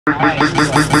Hey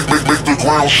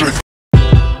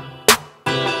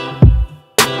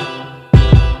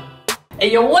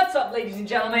yo, what's up ladies and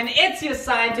gentlemen, it's your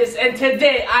scientist, and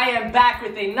today I am back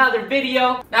with another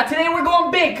video. Now today we're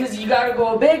going big, because you gotta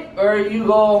go big or you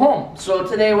go home. So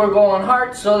today we're going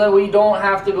hard so that we don't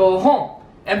have to go home.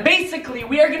 And basically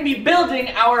we are going to be building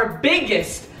our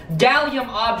biggest gallium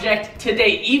object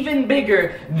today, even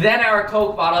bigger than our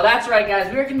Coke bottle. That's right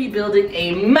guys, we're going to be building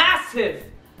a massive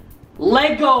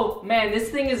Lego, man, this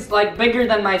thing is like bigger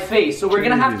than my face. So we're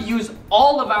gonna have to use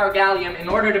all of our gallium in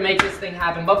order to make this thing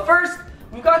happen. But first,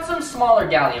 we've got some smaller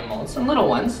gallium molds, some little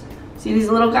ones. See these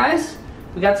little guys?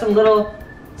 We got some little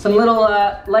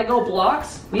Lego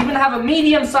blocks. We even have a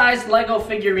medium-sized Lego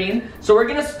figurine. So we're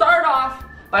gonna start off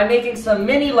by making some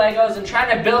mini Legos and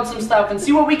trying to build some stuff and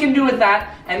see what we can do with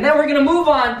that. And then we're gonna move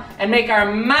on and make our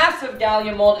massive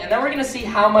gallium mold, and then we're gonna see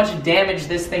how much damage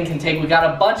this thing can take. We got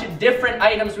a bunch of different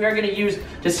items we are gonna use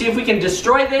to see if we can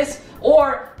destroy this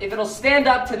or if it'll stand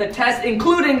up to the test,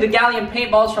 including the gallium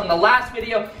paintballs from the last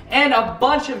video and a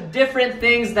bunch of different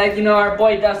things that, you know, our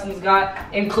boy Dustin's got,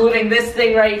 including this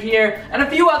thing right here and a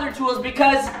few other tools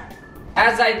because,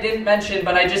 as I didn't mention,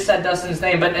 but I just said Dustin's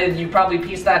name, but you probably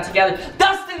pieced that together.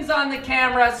 Dustin's on the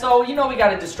camera, so you know we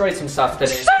gotta destroy some stuff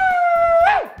today.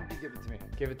 Give it to me.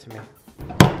 Give it to me.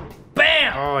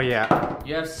 Bam! Oh yeah.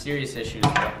 You have serious issues,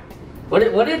 bro.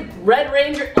 What did Red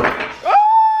Ranger?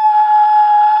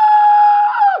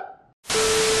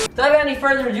 Without any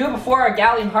further ado, before our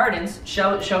gallium hardens,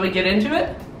 shall we get into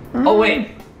it? Oh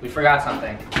wait, we forgot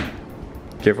something.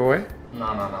 Giveaway?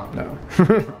 No. No.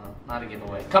 Not a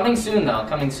giveaway. Coming soon though,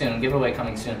 coming soon. Giveaway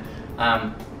coming soon.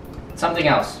 Something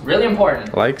else, really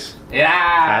important. Likes?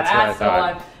 Yeah, That's the what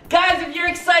I one. Guys, if you're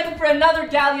excited for another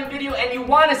gallium video and you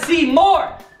want to see more,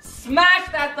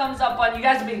 smash that thumbs up button. You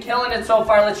guys have been killing it so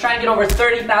far. Let's try and get over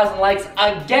 30,000 likes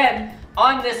again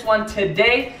on this one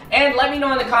today. And let me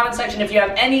know in the comment section if you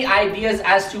have any ideas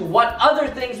as to what other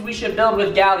things we should build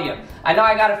with gallium. I know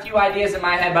I got a few ideas in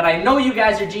my head, but I know you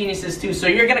guys are geniuses too, so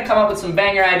you're gonna come up with some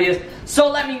banger ideas. So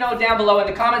let me know down below in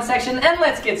the comment section, and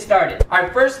let's get started.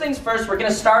 Alright, first things first, we're gonna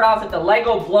start off with the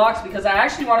Lego blocks because I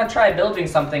actually want to try building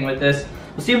something with this.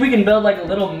 We'll see if we can build like a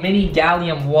little mini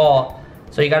gallium wall.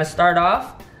 So you gotta start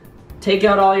off, take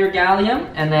out all your gallium,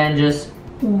 and then just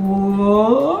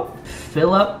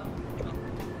fill up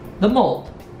the mold.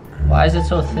 Why is it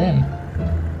so thin?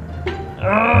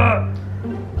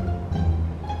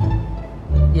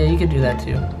 Yeah, you could do that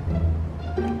too.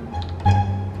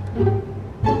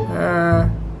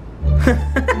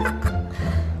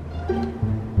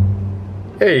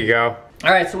 There you go.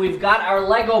 Alright, so we've got our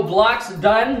Lego blocks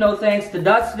done, no thanks to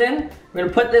Dustin. We're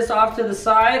gonna put this off to the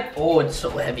side. Oh, it's so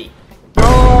heavy.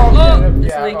 Oh,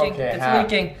 it's leaking, okay,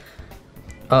 it's leaking.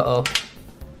 Uh-oh.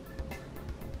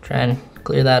 Try and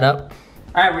clear that up.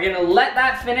 Alright, we're gonna let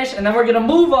that finish, and then we're gonna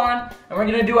move on, and we're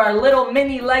gonna do our little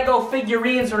mini Lego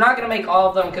figurines. We're not gonna make all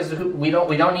of them, because we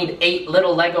don't need 8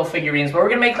 little Lego figurines, but we're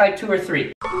gonna make like 2 or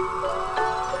 3.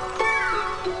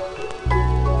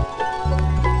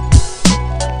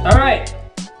 Alright,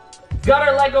 we've got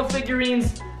our Lego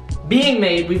figurines being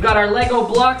made. We've got our Lego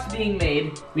blocks being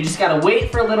made. We just gotta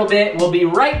wait for a little bit. We'll be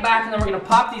right back, and then we're gonna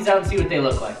pop these out and see what they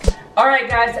look like. Alright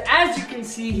guys, as you can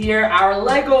see here, our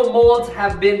Lego molds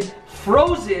have been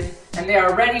frozen and they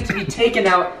are ready to be taken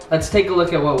out. Let's take a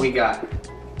look at what we got.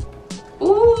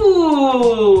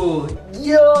 Ooh,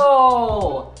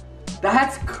 yo,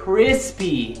 that's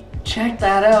crispy. Check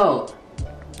that out.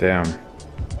 Damn.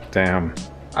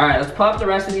 All right, let's pop the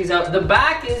rest of these out. The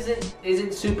back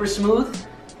isn't super smooth,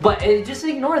 but just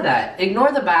ignore that.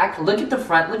 Ignore the back, look at the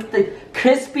front, look at the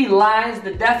crispy lines,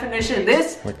 the definition.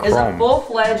 This is a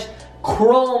full-fledged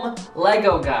chrome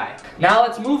Lego guy. Now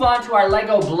let's move on to our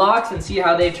Lego blocks and see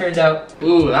how they turned out.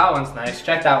 Ooh, that one's nice.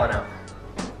 Check that one out.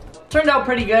 Turned out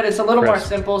pretty good. It's a little more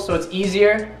simple, so it's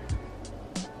easier.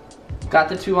 Got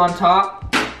the 2 on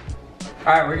top.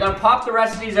 All right, we're gonna pop the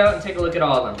rest of these out and take a look at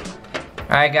all of them.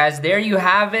 All right, guys, there you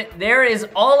have it. There is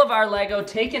all of our Lego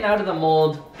taken out of the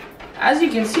mold. As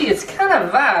you can see, it's kind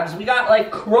of vibes. We got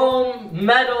like chrome,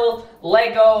 metal,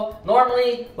 Lego.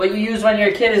 Normally, what you use when you're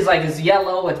a kid is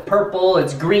yellow, it's purple,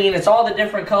 it's green, it's all the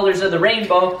different colors of the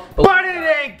rainbow. But it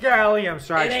ain't gallium,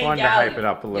 so I just wanted to hype it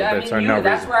up a little bit. Yeah,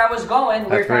 that's where I was going.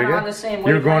 We're kind of on the same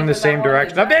way. You're going the same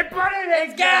direction. But it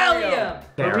ain't gallium!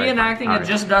 We're reenacting a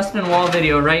Just Dustin Wall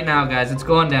video right now, guys. It's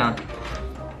going down.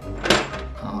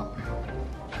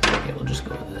 Okay, we'll just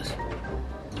go with this.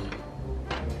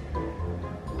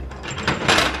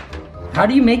 How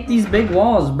do you make these big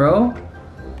walls, bro?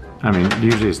 I mean,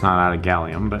 usually it's not out of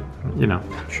gallium, but you know.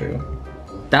 True.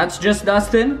 That's Just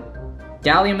Dustin,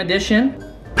 Gallium edition.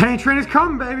 Pain train is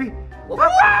coming, baby.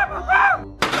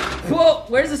 Whoa,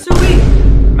 where's the sui?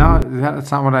 No,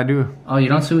 that's not what I do. Oh, you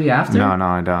don't sui after? No,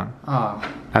 I don't. Oh.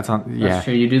 That's on, yeah. That's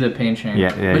true, you do the pain train.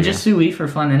 Yeah. But just sui for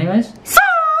fun anyways?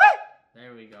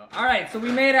 There we go. Alright, so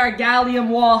we made our Gallium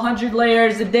wall 100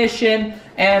 layers edition.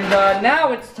 And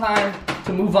now it's time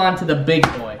to move on to the big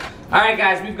boy. Alright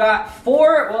guys, we've got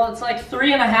it's like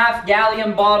 3.5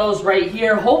 Gallium bottles right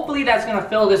here. Hopefully that's gonna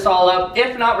fill this all up.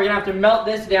 If not, we're gonna have to melt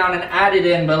this down and add it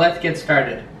in, but let's get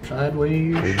started.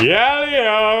 Sideways.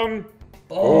 Gallium!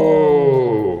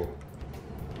 Oh.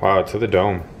 Wow, to the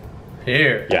dome.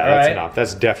 Here. Yeah, that's enough.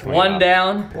 That's definitely one enough.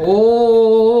 Down.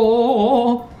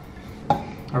 Oh.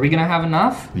 Are we gonna have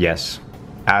enough? Yes,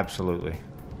 absolutely.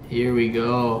 Here we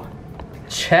go.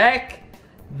 Check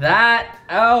that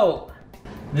out.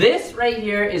 This right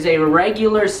here is a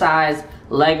regular size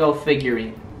Lego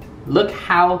figurine. Look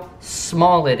how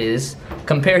small it is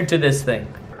compared to this thing.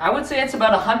 I would say it's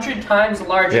about 100 times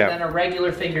larger than a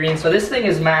regular figurine. So this thing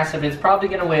is massive. It's probably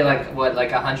gonna weigh like, what,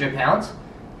 like 100 pounds?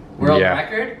 World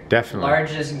record? Definitely.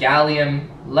 Largest Gallium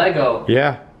Lego.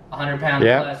 Yeah. 100 pounds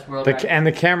plus world record. And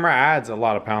the camera adds a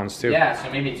lot of pounds too. Yeah, so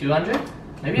maybe 200?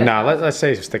 Maybe no, let's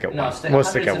say stick at one. No, we'll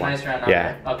stick at one. Nice round number.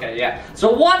 Yeah. Okay, yeah.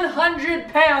 So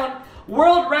 100-pound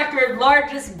world record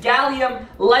largest Gallium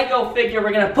Lego figure.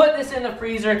 We're gonna put this in the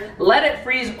freezer, let it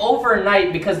freeze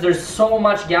overnight because there's so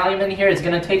much Gallium in here. It's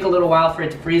gonna take a little while for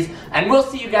it to freeze, and we'll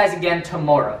see you guys again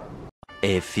tomorrow.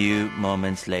 A few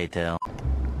moments later.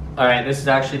 All right, this is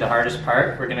actually the hardest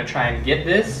part. We're gonna try and get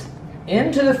this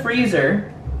into the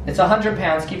freezer. It's 100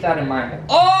 pounds, keep that in mind.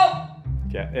 Oh!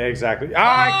 Yeah, exactly. Oh!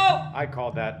 I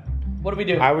called that. What do we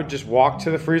do? I would just walk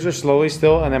to the freezer slowly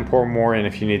still and then pour more in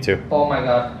if you need to. Oh my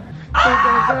God.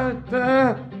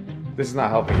 This is not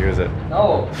helping you, is it?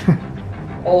 No.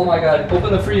 Oh my God,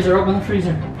 open the freezer, open the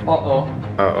freezer. Uh-oh.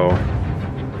 Uh-oh.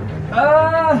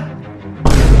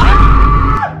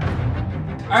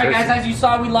 Alright guys, as you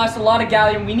saw, we lost a lot of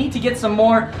Gallium. We need to get some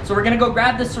more, so we're gonna go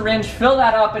grab the syringe, fill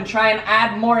that up, and try and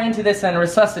add more into this and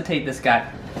resuscitate this guy.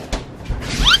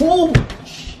 Whoa!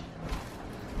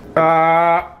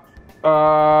 Gallium.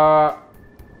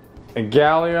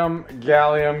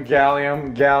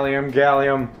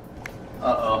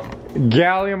 Uh-oh.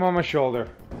 Gallium on my shoulder.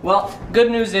 Well, good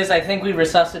news is I think we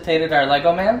resuscitated our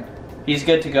Lego man. He's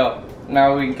good to go.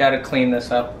 Now we gotta clean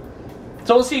this up.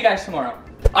 So we'll see you guys tomorrow.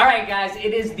 Alright guys,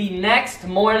 it is the next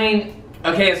morning.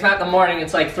 Okay, it's not the morning,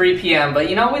 it's like 3 p.m. But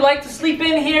you know, we like to sleep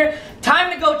in here.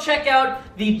 Time to go check out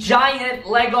the giant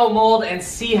Lego mold and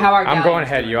see how our I'm going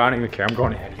ahead of you, I don't even care. I'm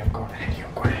going ahead of you.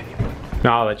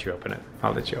 No, I'll let you open it.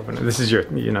 This is your,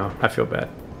 you know, I feel bad.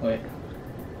 Wait.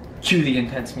 Cue the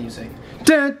intense music.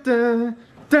 Dun, dun,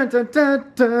 dun, dun,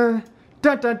 dun, dun,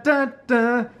 dun, dun, dun,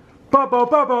 dun. Ba ba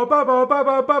ba ba ba ba ba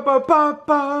ba ba ba ba ba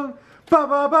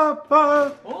ba ba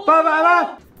ba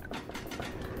ba.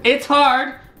 It's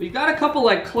hard. We've got a couple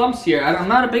like clumps here. I'm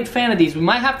not a big fan of these. We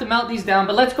might have to melt these down,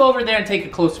 but let's go over there and take a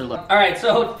closer look. All right,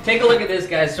 so take a look at this,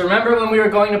 guys. So remember when we were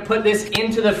going to put this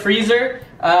into the freezer,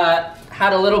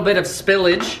 had a little bit of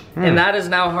spillage, and that is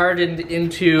now hardened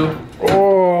into.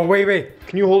 Oh, wait.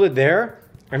 Can you hold it there?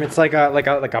 I mean, it's like a,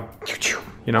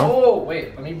 you know? Oh,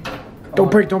 wait, let me.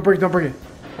 Don't break it.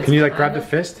 Can you like grab the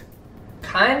fist?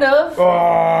 Kind of.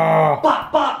 Oh!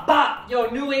 Bop, bop, bop. Yo,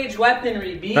 new age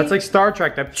weaponry, B. That's like Star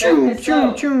Trek. That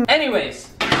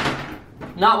Anyways,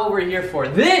 not what we're here for.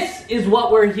 This is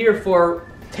what we're here for.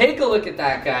 Take a look at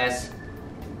that, guys.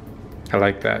 I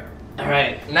like that. All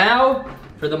right, now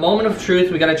for the moment of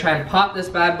truth, we gotta try and pop this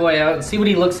bad boy out and see what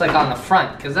he looks like on the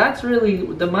front, because that's really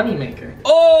the money maker.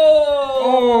 Oh!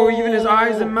 Oh, even his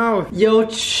eyes and mouth. Yo,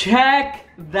 check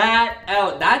that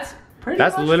out. That's pretty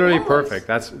much literally flawless. perfect.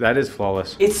 That is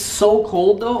flawless. It's so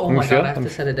cold though. Oh my feel God, I have to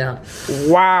set it down.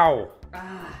 Wow.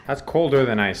 That's colder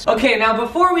than ice. Okay, now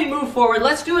before we move forward,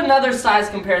 let's do another size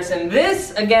comparison.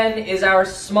 This, again, is our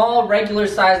small, regular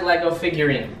size Lego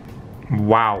figurine.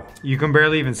 Wow. You can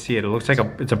barely even see it. It looks like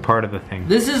it's a part of the thing.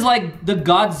 This is like the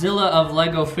Godzilla of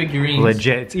Lego figurines.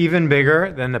 Legit. It's even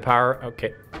bigger than the Power.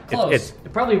 Okay. Close.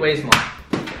 It probably weighs more.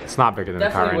 It's not bigger than the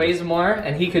Power Definitely weighs more,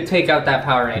 and he could take out that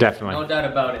Power Ranger. Definitely. No doubt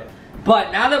about it.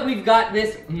 But now that we've got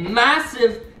this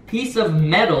massive piece of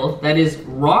metal that is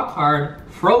rock hard,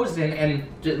 frozen, and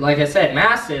like I said,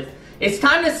 massive, it's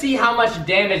time to see how much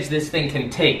damage this thing can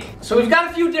take. So we've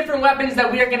got a few different weapons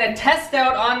that we are gonna test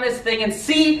out on this thing and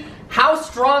see how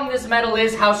strong this metal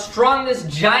is, how strong this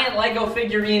giant Lego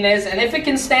figurine is, and if it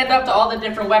can stand up to all the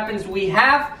different weapons we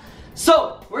have.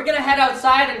 So we're gonna head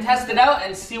outside and test it out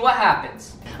and see what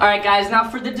happens. Alright guys, now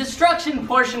for the destruction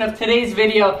portion of today's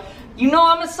video, you know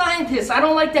I'm a scientist. I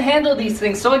don't like to handle these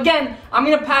things. So again, I'm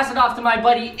gonna pass it off to my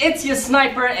buddy,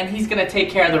 ItsYeSniper, and he's gonna take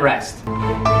care of the rest.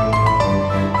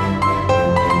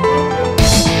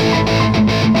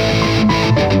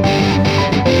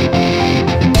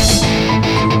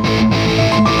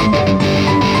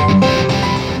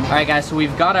 Alright guys, so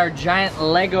we've got our giant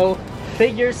Lego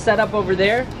figures set up over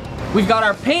there. We've got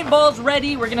our paintballs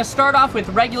ready. We're gonna start off with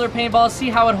regular paintballs, see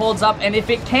how it holds up, and if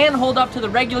it can hold up to the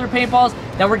regular paintballs,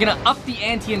 then we're gonna up the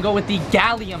ante and go with the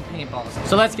Gallium paintballs.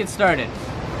 So let's get started.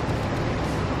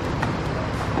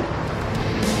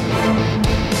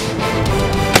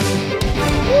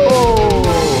 Oh!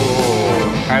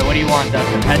 Alright, what do you want,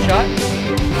 Dustin? Headshot?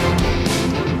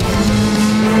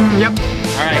 Yep.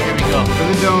 Alright, here we go. For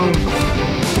the dome.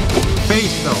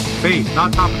 Face though, face,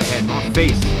 not top of the head, not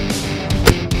face.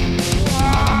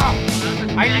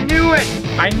 I knew it!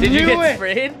 Did you get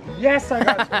sprayed? Yes, I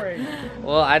got sprayed.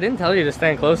 Well, I didn't tell you to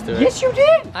stand close to it. Yes, you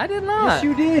did! I did not. Yes,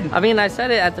 you did. I mean, I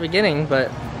said it at the beginning, but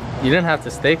you didn't have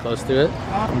to stay close to it.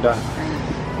 I'm done.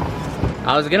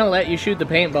 I was gonna let you shoot the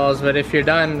paintballs, but if you're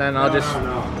done, then I'll just...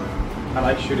 No. I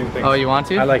like shooting things. Oh, you want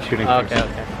to? I like shooting things.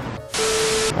 Okay.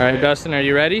 All right, Dustin, are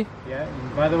you ready? Yeah,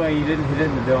 by the way, you didn't hit it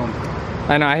in the dome.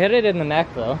 I know, I hit it in the neck,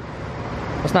 though.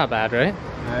 That's not bad, right?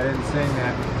 I didn't say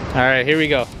that. All right, here we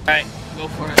go. All right, go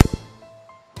for it.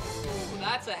 Ooh,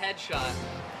 that's a headshot.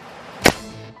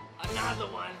 Another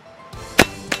one.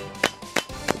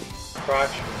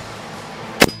 Crotch.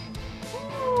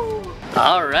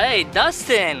 All right,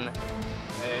 Dustin.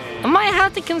 Hey. I might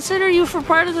have to consider you for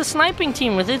part of the sniping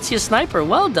team with ItsYeSniper.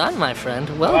 Well done, my friend.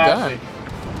 Well done.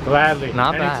 Gladly.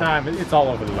 Not bad. Anytime, it's all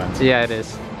over the lens. Yeah, it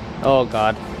is. Oh,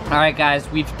 God. All right, guys,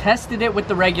 we've tested it with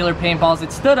the regular paintballs.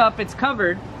 It stood up, it's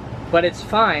covered, but it's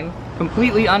fine.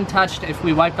 Completely untouched if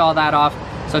we wiped all that off.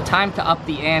 So time to up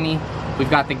the ante. We've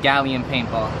got the Gallium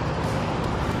paintball.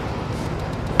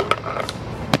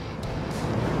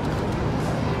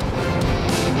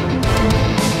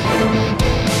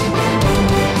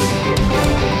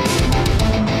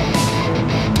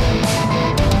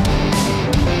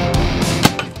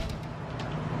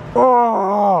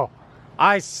 Oh!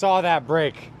 I saw that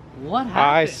break. What happened?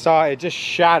 I saw it just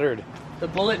shattered. The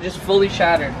bullet just fully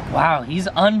shattered. Wow, he's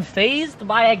unfazed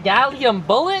by a Gallium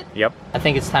bullet? Yep. I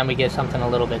think it's time we get something a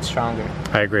little bit stronger.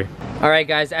 I agree. All right,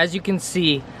 guys, as you can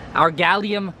see, our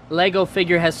Gallium Lego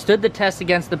figure has stood the test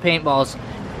against the paintballs.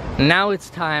 Now it's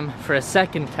time for a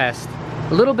second test.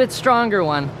 A little bit stronger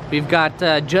one. We've got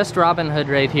just Robin Hood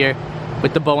right here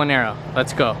with the bow and arrow.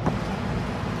 Let's go.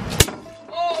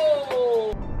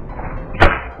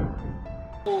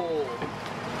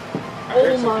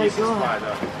 Oh my God.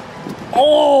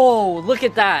 Oh, look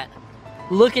at that.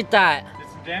 Look at that. Did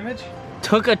some damage?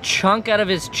 Took a chunk out of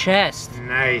his chest.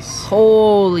 Nice.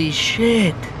 Holy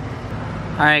shit.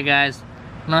 All right, guys.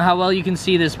 I don't know how well you can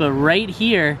see this, but right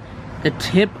here, the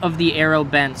tip of the arrow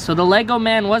bent. So the Lego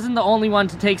man wasn't the only one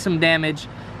to take some damage.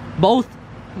 Both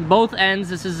ends,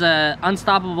 this is a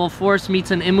unstoppable force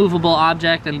meets an immovable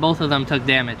object, and both of them took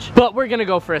damage. But we're gonna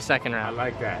go for a second I round.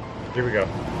 like that. Here we go.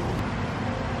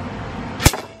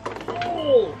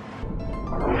 Oh.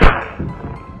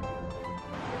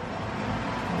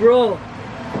 Bro.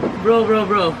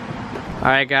 All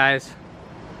right, guys.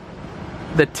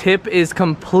 The tip is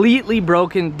completely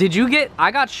broken. Did you get, I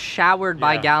got showered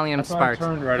by Gallium sparks.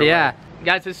 Turned right away. Yeah.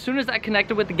 Guys, as soon as I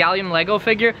connected with the Gallium Lego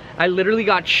figure, I literally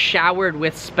got showered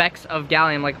with specks of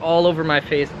Gallium, like all over my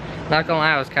face. Not gonna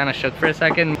lie, I was kind of shook for a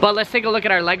second. But let's take a look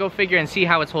at our Lego figure and see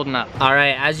how it's holding up. All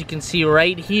right, as you can see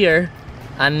right here,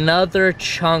 another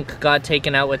chunk got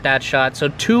taken out with that shot. So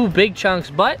 2 big chunks,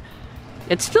 but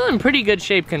it's still in pretty good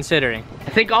shape considering. I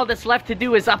think all that's left to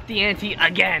do is up the ante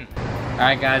again. All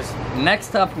right, guys,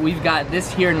 next up we've got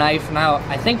this here knife. Now,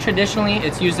 I think traditionally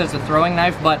it's used as a throwing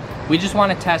knife, but we just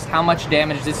want to test how much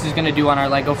damage this is gonna do on our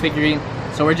Lego figurine.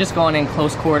 So we're just going in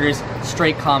close quarters,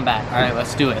 straight combat. All right,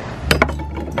 let's do it.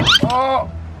 Oh!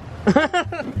 All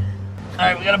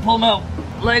right, we gotta pull him out.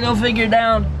 Lego figure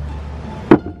down.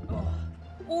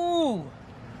 Ooh!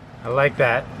 I like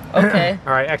that. Okay.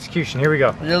 All right, execution, here we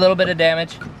go. There's a little bit of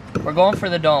damage. We're going for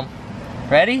the dome.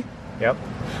 Ready? Yep.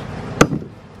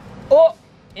 Oh!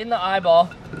 In the eyeball.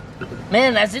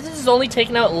 Man, as this is only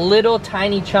taking out little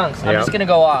tiny chunks. I'm just gonna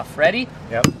go off. Ready?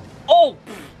 Yep. Oh!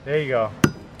 There you go.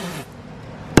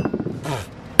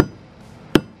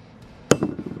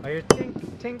 Oh, you're tink,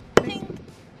 tink, tink.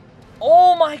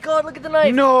 Oh my God, look at the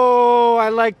knife. No, I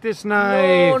like this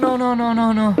knife.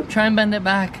 No. Try and bend it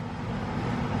back.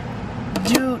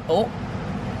 Dude, oh.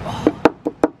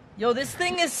 Yo, this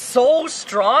thing is so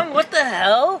strong. What the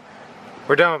hell?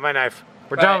 We're done with my knife.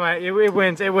 We're done, man. It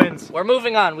wins. It wins. We're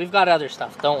moving on. We've got other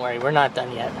stuff. Don't worry. We're not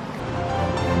done yet.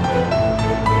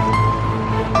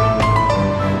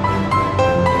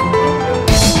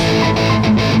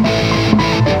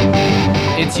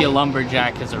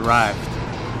 ItsYeLumberjack has arrived.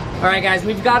 Alright guys,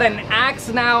 we've got an axe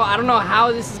now. I don't know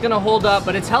how this is gonna hold up,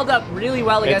 but it's held up really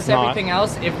well against everything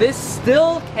else. If this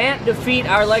still can't defeat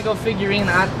our Lego figurine,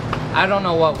 I don't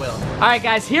know what will. Alright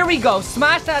guys, here we go.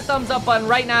 Smash that thumbs up button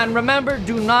right now, and remember,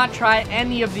 do not try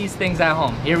any of these things at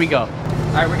home. Here we go.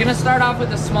 Alright, we're gonna start off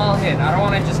with a small hit. I don't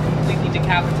wanna just completely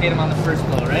decapitate him on the first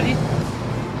blow. Ready?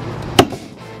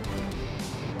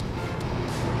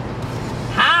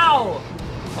 How?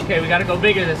 Okay, we gotta go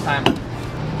bigger this time.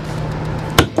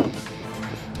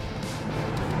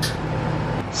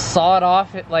 Sawed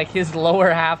off like his lower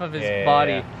half of his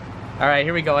body. Yeah. All right,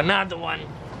 here we go. Another one.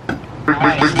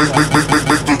 Right,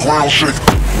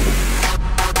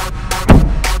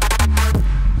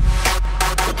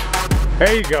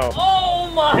 there you go.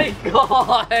 Oh my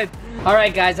god! All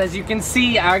right, guys, as you can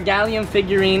see, our Gallium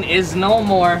figurine is no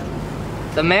more.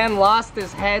 The man lost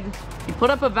his head. He put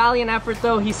up a valiant effort,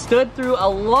 though. He stood through a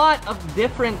lot of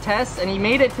different tests, and he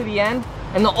made it to the end.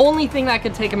 And the only thing that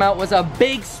could take him out was a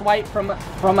big swipe from an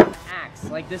axe.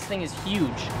 Like, this thing is huge.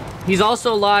 He's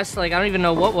also lost, like, I don't even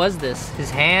know, what was this? His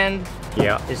hand,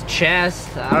 his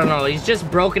chest, I don't know. He's just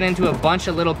broken into a bunch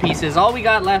of little pieces. All we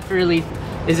got left, really,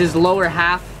 is his lower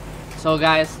half. So,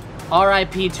 guys,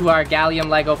 RIP to our Gallium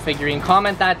Lego figurine.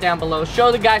 Comment that down below.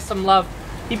 Show the guy some love.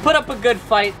 He put up a good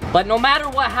fight, but no matter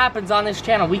what happens on this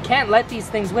channel, we can't let these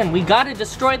things win. We gotta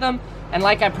destroy them, and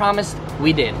like I promised,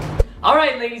 we did.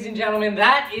 Alright, ladies and gentlemen,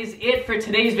 that is it for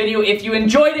today's video. If you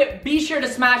enjoyed it, be sure to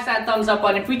smash that thumbs up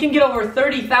button. If we can get over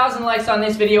 30,000 likes on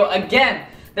this video again,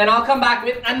 then I'll come back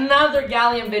with another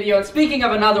Gallium video. And speaking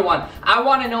of another one, I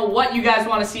want to know what you guys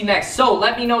want to see next. So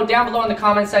let me know down below in the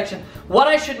comment section what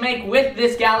I should make with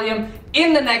this Gallium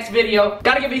in the next video.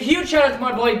 Gotta give a huge shout out to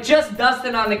my boy Just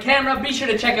Dustin on the camera. Be sure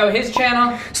to check out his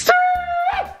channel.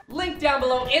 Link down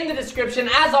below in the description.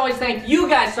 As always, thank you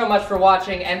guys so much for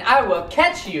watching, and I will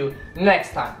catch you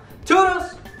next time.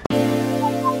 Toodles!